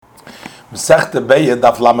Masechta Beya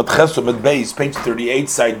Daf Lamed Chesed Med Beis, page 38,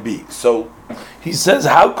 side B. So he says,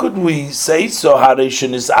 how could we say so?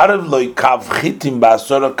 Harishin is arav loy kav chitim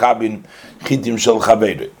ba'asora kabin chitim shel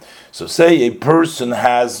chaveiroi. So say a person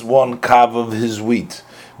has one kav of his wheat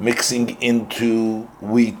mixing into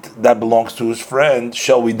wheat that belongs to his friend.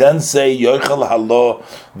 Shall we then say yochel halo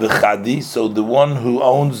v'chadi? So the one who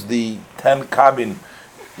owns the 10 kabin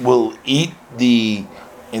will eat the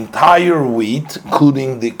entire wheat,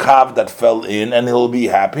 including the kav that fell in, and he'll be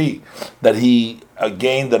happy that he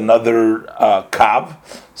gained another kav.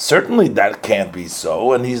 Certainly that can't be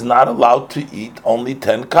so, and he's not allowed to eat only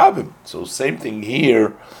 10 kavim. So same thing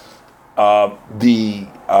here. The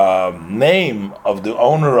name of the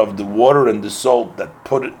owner of the water and the salt that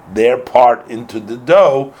put their part into the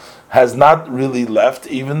dough has not really left,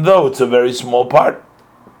 even though it's a very small part.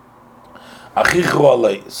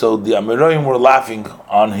 So the Amoraim were laughing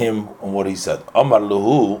on him on what he said. Amar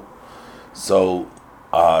Luhu. So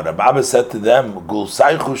Rabbi Abba said to them, Gul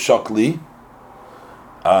Saichu Shokli,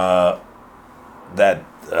 that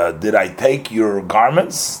did I take your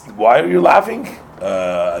garments? Why are you laughing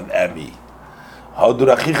at me? So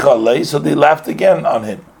they laughed again on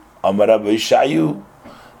him. Amar Rabbi Shayu.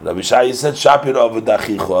 Rabbi Shayu said, Shapir Avad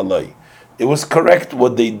Achichu Alai. It was correct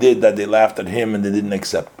what they did, that they laughed at him and they didn't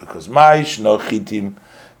accept, because why is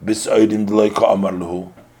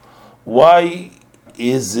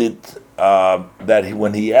it that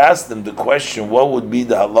when he asked them the question, what would be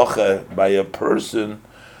the halacha by a person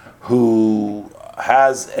who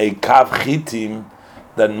has a kav chitim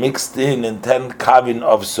that mixed in 10 kavin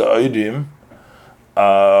of sa'odim,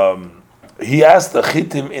 he asked a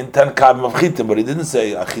chitim in 10 kavin of chitim, but he didn't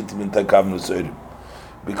say a chitim in 10 kavin of sa'odim.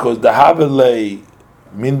 Because the havelei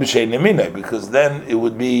min b'shei neminai, because then it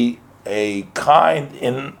would be a kind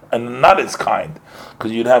in and not its kind,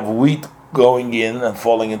 because you'd have wheat going in and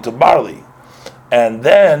falling into barley, and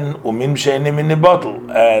then umin b'shei neminai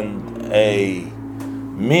bottle, and a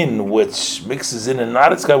min which mixes in and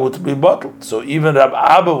not its kind would be bottled. So even Rab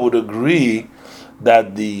Abba would agree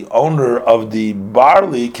that the owner of the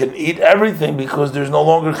barley can eat everything because there's no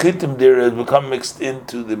longer chitim there; it has become mixed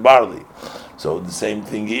into the barley. So the same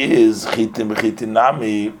thing is chitim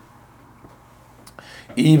chitinami.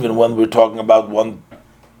 Even when we're talking about one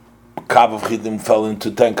kav of chitim fell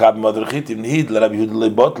into 10 kav of other chitim, need Rabbi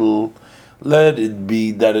Yehuda bottle. Let it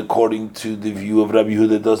be that according to the view of Rabbi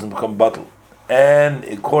Yehuda, it doesn't become bottle, and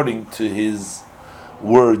according to his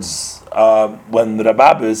words, when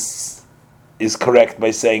Rababis is correct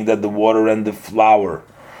by saying that the water and the flour,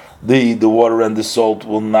 the water and the salt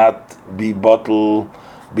will not be bottle,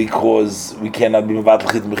 because we cannot be mevatel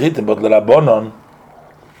chitim chitim, but the rabbanon,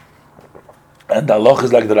 and the halach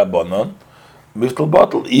is like the rabbanon, miftal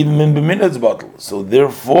bottle, even in b'minetz bottle. So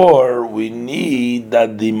therefore, we need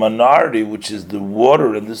that the minority, which is the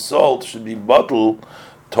water and the salt, should be bottled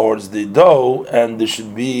towards the dough, and there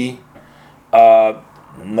should be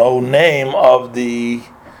no name of the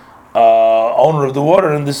owner of the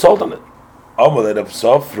water and the salt on it. So Rav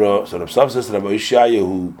Safra says, Rabbi Yishaya,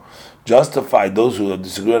 who justified those who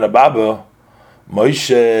disagree with Abba, Moshe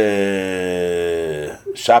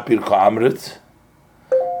Shapir Ka'amrit,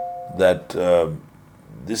 that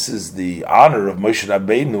this is the honor of Moshe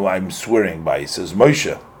Rabbeinu I'm swearing by. He says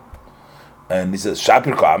Moshe, and he says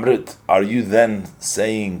Shapir Ka'amrit. Are you then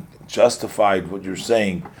saying, justified what you're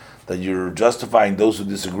saying, that you're justifying those who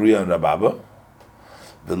disagree on Rabbi Abba?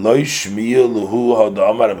 V'lo shmiya luhu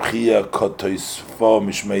hadamar Rabchia kotoisfo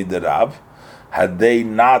mishmei derav. Had they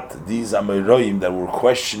not, these Amoraim that were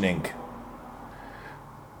questioning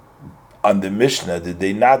on the Mishnah, did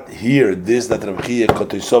they not hear this, that Rav Chia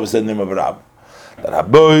Kotoisov said in the name of Rab, that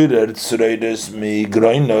Haboirer Tzreides mi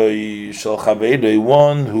groinoi shel chaveiroi,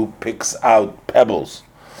 one who picks out pebbles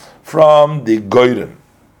from the goyren,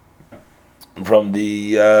 from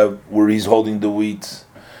the where he's holding the wheat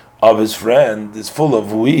of his friend, is full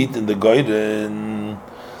of wheat in the goyren,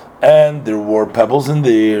 and there were pebbles in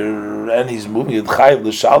there, and he's moving it chayiv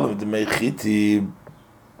l'shalom to make chiti.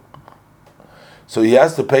 So he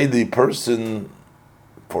has to pay the person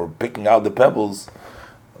for picking out the pebbles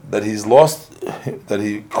that he's lost, that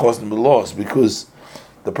he caused him a loss, because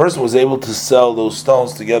the person was able to sell those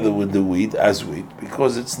stones together with the wheat as wheat,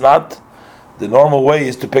 because it's not the normal way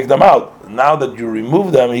is to pick them out. Now that you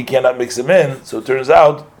remove them, he cannot mix them in. So it turns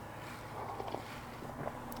out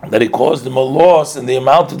that he caused him a loss in the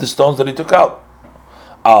amount of the stones that he took out.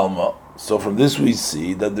 Alma. So from this we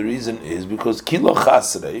see that the reason is because kilo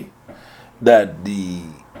chasrei, that the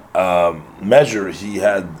measure he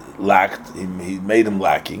had lacked, he made him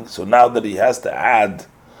lacking. So now that he has to add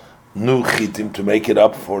new chitim to make it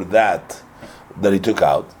up for that that he took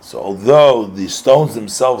out. So although the stones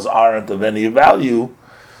themselves aren't of any value,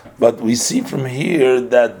 but we see from here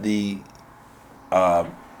that the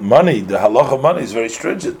money, the halacha of money, is very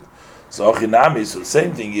stringent. So ochinami, so the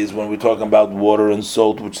same thing is when we're talking about water and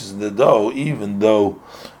salt, which is in the dough, even though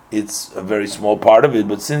it's a very small part of it,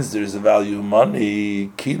 but since there is a value of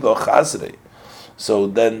money, kilo chasre, so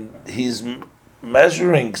then he's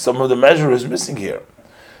measuring, some of the measure is missing here.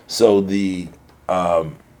 So the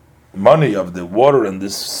money of the water and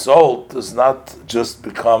this salt does not just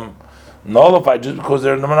become nullified just because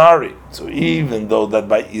they're in the minority. So even though that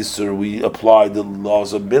by Isser we apply the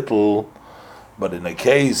laws of Bittul, but in a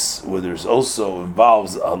case where there's also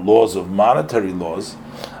involves laws of monetary laws,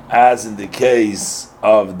 as in the case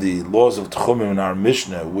of the laws of Tchumim in our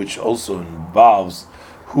Mishnah, which also involves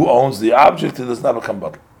who owns the object, it does not become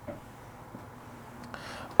Bittul.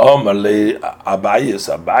 Abaye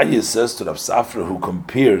says to Rav Safra, who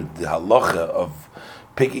compared the halacha of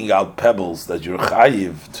picking out pebbles that you're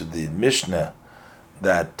chayiv to the Mishnah,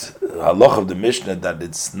 that halacha of the Mishnah, that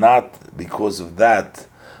it's not because of that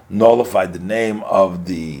nullified the name of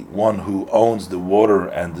the one who owns the water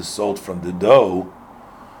and the salt from the dough.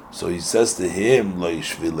 So he says to him,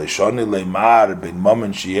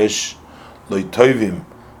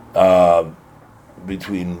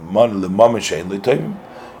 between money and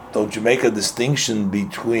don't you make a distinction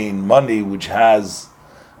between money which has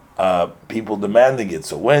people demanding it?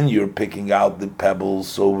 So when you're picking out the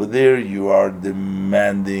pebbles over there, you are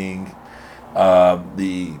demanding,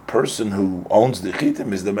 the person who owns the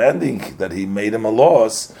chitim is demanding that he made him a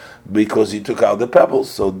loss because he took out the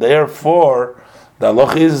pebbles. So therefore, the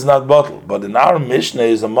halacha is not bottle. But in our Mishnah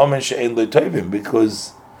is a moment she'en le'tovim,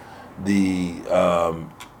 because the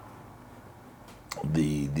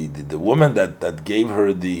woman that gave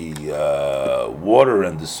her the water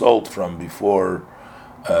and the salt from before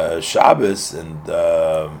Shabbos and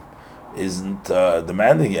isn't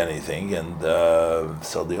demanding anything, and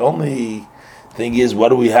so the only thing is, what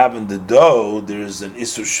do we have in the dough? There's an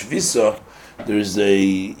isur shvisa, there's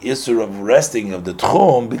a isur of resting of the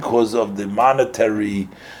tchum because of the monetary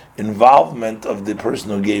involvement of the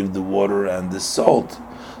person who gave the water and the salt.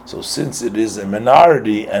 So since it is a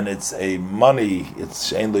minority and it's a money, it's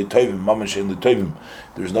she'en le'tovim, mama she'en le'tovim,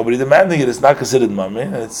 there's nobody demanding it, it's not considered money,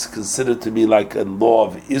 and it's considered to be like a law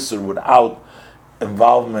of Isur without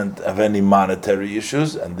involvement of any monetary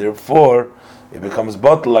issues, and therefore it becomes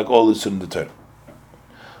bottle like all Isur in the Torah.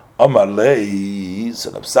 Amar lei,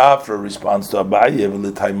 so Rav Safra responds to Abaye,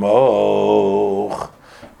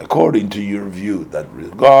 according to your view, that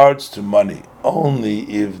regards to money, only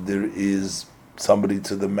if there is somebody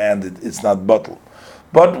to demand it, it's not bottle.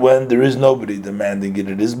 But when there is nobody demanding it,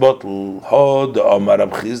 it is bottle.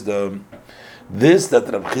 This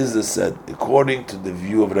that Rav Chizda said, according to the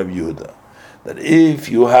view of Rav Yehuda, that if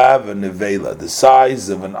you have a nevela, the size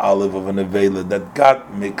of an olive of a nevela that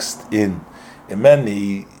got mixed in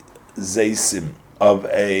many zeisim of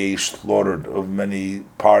a slaughtered, of many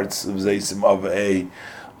parts of zeisim of a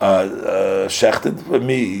shechted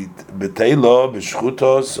meat, betela,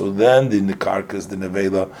 b'shchuto, so then the carcass, the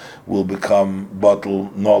nevela, will become bottle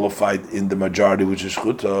nullified in the majority, which is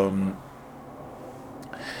shchuto.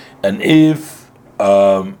 And if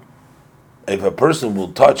a person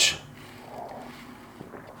will touch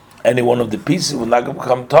any one of the pieces, will not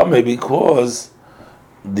become tameh, because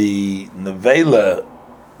the nevela,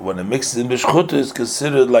 when it mixes in b'shchuto, is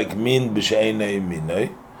considered like min b'sheinei minoi.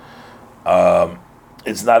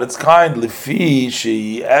 It's not its kind, lefi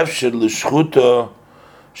she'efsher l'shchuta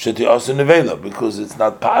sheti'asa nevela, because it's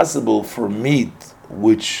not possible for meat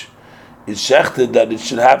which is shechted that it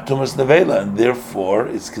should have tumas nevela, and therefore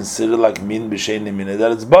it's considered like min b'sheinei minoi,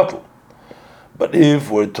 that it's bottle. But if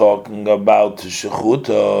we're talking about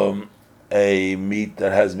shechuta, a meat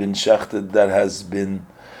that has been shechted, that has been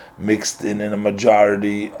mixed in a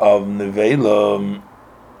majority of nevela,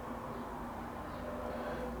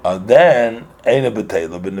 then ain't a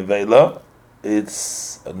betela b'nevela,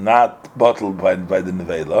 it's not bottled by the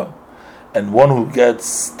nevela, and one who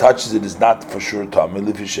touches it is not for sure tamei,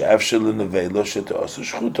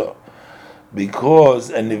 because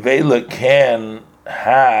a nevela can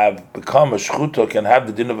become a shchuta, can have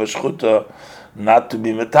the din of a shchuta, not to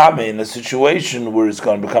be metame in a situation where it's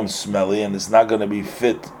going to become smelly and it's not going to be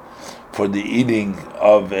fit for the eating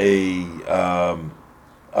of a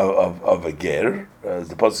of a ger, as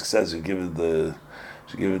the pasuk says, you give it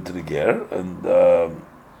to the ger,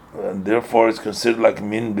 and therefore it's considered like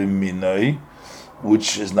min b'minoi,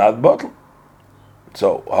 which is not bottle.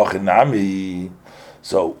 So hachinami.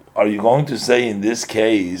 So are you going to say in this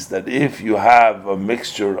case that if you have a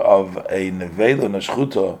mixture of a nevela and a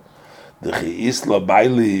shchuta, the Isla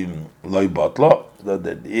Bailim Loy Botlo,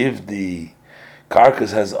 that if the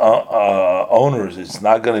carcass has owners, it's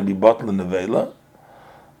not going to be bottled in the Vela,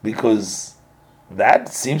 because that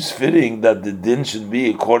seems fitting that the din should be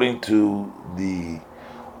according to the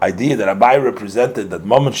idea that Abai represented, that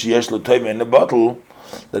moment she yesh l'toyim in the bottle,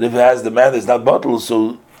 that if it has the man that's not bottled,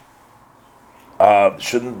 so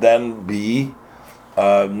shouldn't then be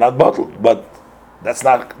not bottled. But that's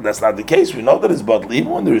not the case. We know that it's bottled even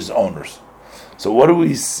when there is owners. So what do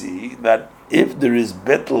we see? That if there is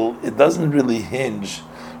bittul, it doesn't really hinge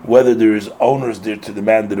whether there is owners there to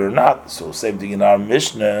demand it or not. So same thing in our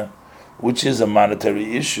Mishnah, which is a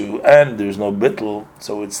monetary issue, and there's no bittul,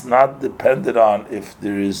 so it's not dependent on if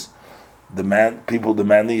there is people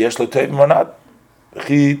demanding yesh l'toivim or not.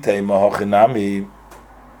 Chi teima hochinami.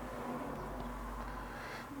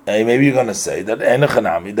 And maybe you're going to say that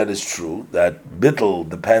enochanami, that is true, that bittul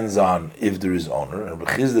depends on if there is owner, and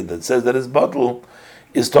Bechizda that says that it's bittul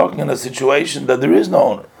is talking in a situation that there is no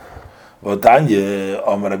owner. V'tanya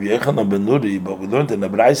Amar Rabbi Yochanan ben Nuri, but we learned in the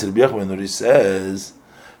Braisa Rabbi Yochanan ben Nuri says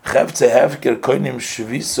Chefze hefker koinim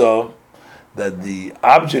shvisa, that the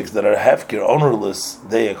objects that are hefker, ownerless,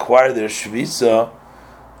 they acquire their shvisa,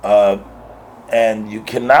 and you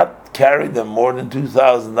cannot carry them more than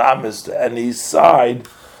 2,000 amas to any side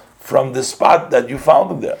from the spot that you found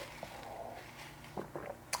them there.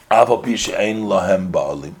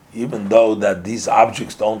 Even though that these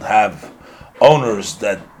objects don't have owners,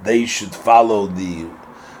 that they should follow the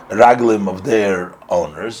raglim of their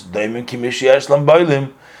owners,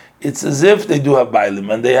 it's as if they do have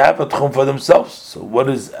bailim and they have a tchum for themselves. So what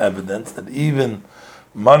is evidence that even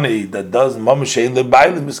money that does mamashein le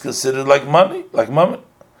bailim is considered like money, like mammon?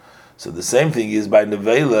 So the same thing is by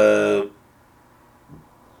nevela,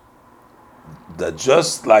 that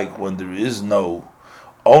just like when there is no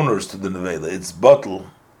owners to the nevela, it's bottle,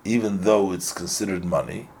 even though it's considered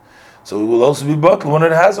money. So it will also be bottle when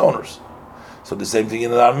it has owners. So the same thing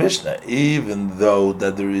in our Mishnah, even though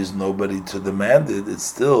that there is nobody to demand it, it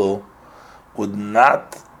still would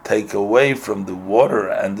not take away from the water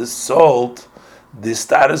and the salt the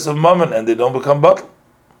status of mammon, and they don't become bottle.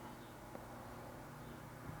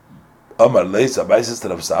 Amar Leisa,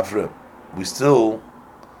 Safra, we still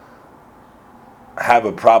have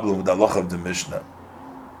a problem with the halacha of the Mishnah,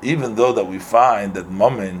 even though that we find that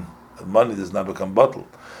money does not become bottle.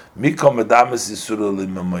 Mikom edamis isura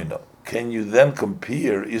limamoino. Can you then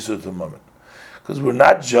compare Isur to Mammon? Because we're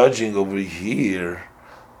not judging over here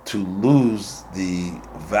to lose the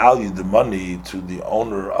value, the money, to the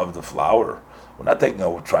owner of the flower. We're not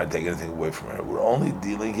trying to take anything away from her. We're only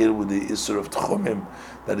dealing here with the Isur of Tchumim,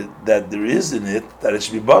 that there is in it, that it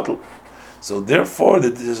should be bottled. So therefore,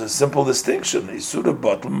 there's a simple distinction. Isur of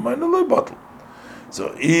bottle, minor bottle.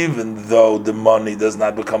 So even though the money does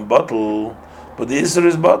not become bottle, but the Isur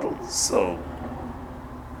is bottled.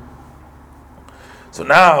 So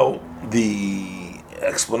now the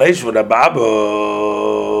explanation for the Baba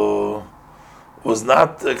was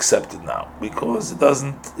not accepted now, because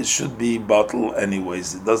it should be bottle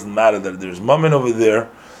anyways. It doesn't matter that there's mammon over there,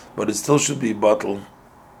 but it still should be bottle.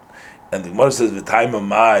 And the Gemara says the time of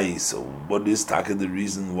Mai. So what is taka the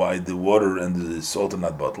reason why the water and the salt are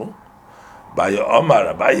not bottle? Baya Omar,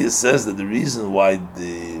 Abaye says that the reason why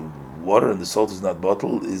the water and the salt is not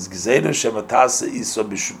bottle is Gzeira Shematase Isa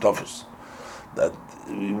B'Shutofus, that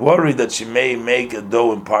we worry that she may make a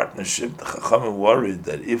dough in partnership. The Chachamim worried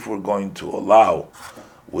that if we're going to allow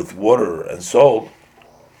with water and salt,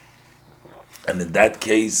 and in that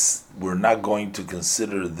case we're not going to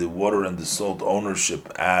consider the water and the salt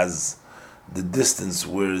ownership as the distance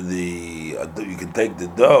where you can take the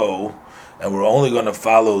dough, and we're only going to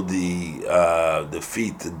follow the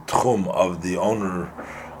feet, the tchum of the owner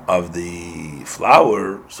of the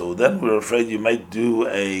flour, so then we're afraid you might do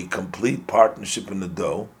a complete partnership in the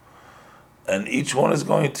dough, and each one is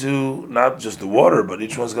going to, not just the water, but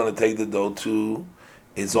each one's going to take the dough to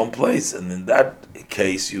its own place, and in that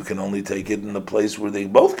case you can only take it in a place where they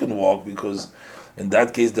both can walk, because in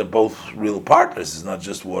that case they're both real partners. It's not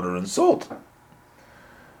just water and salt.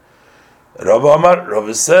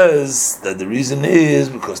 Rava says that the reason is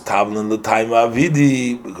because Tavlin l'taima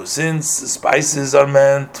avidi, because since spices are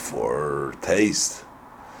meant for taste,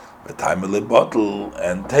 the time of the bottle,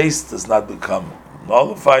 and taste does not become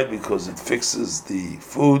nullified because it fixes the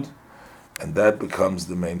food, and that becomes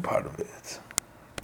the main part of it.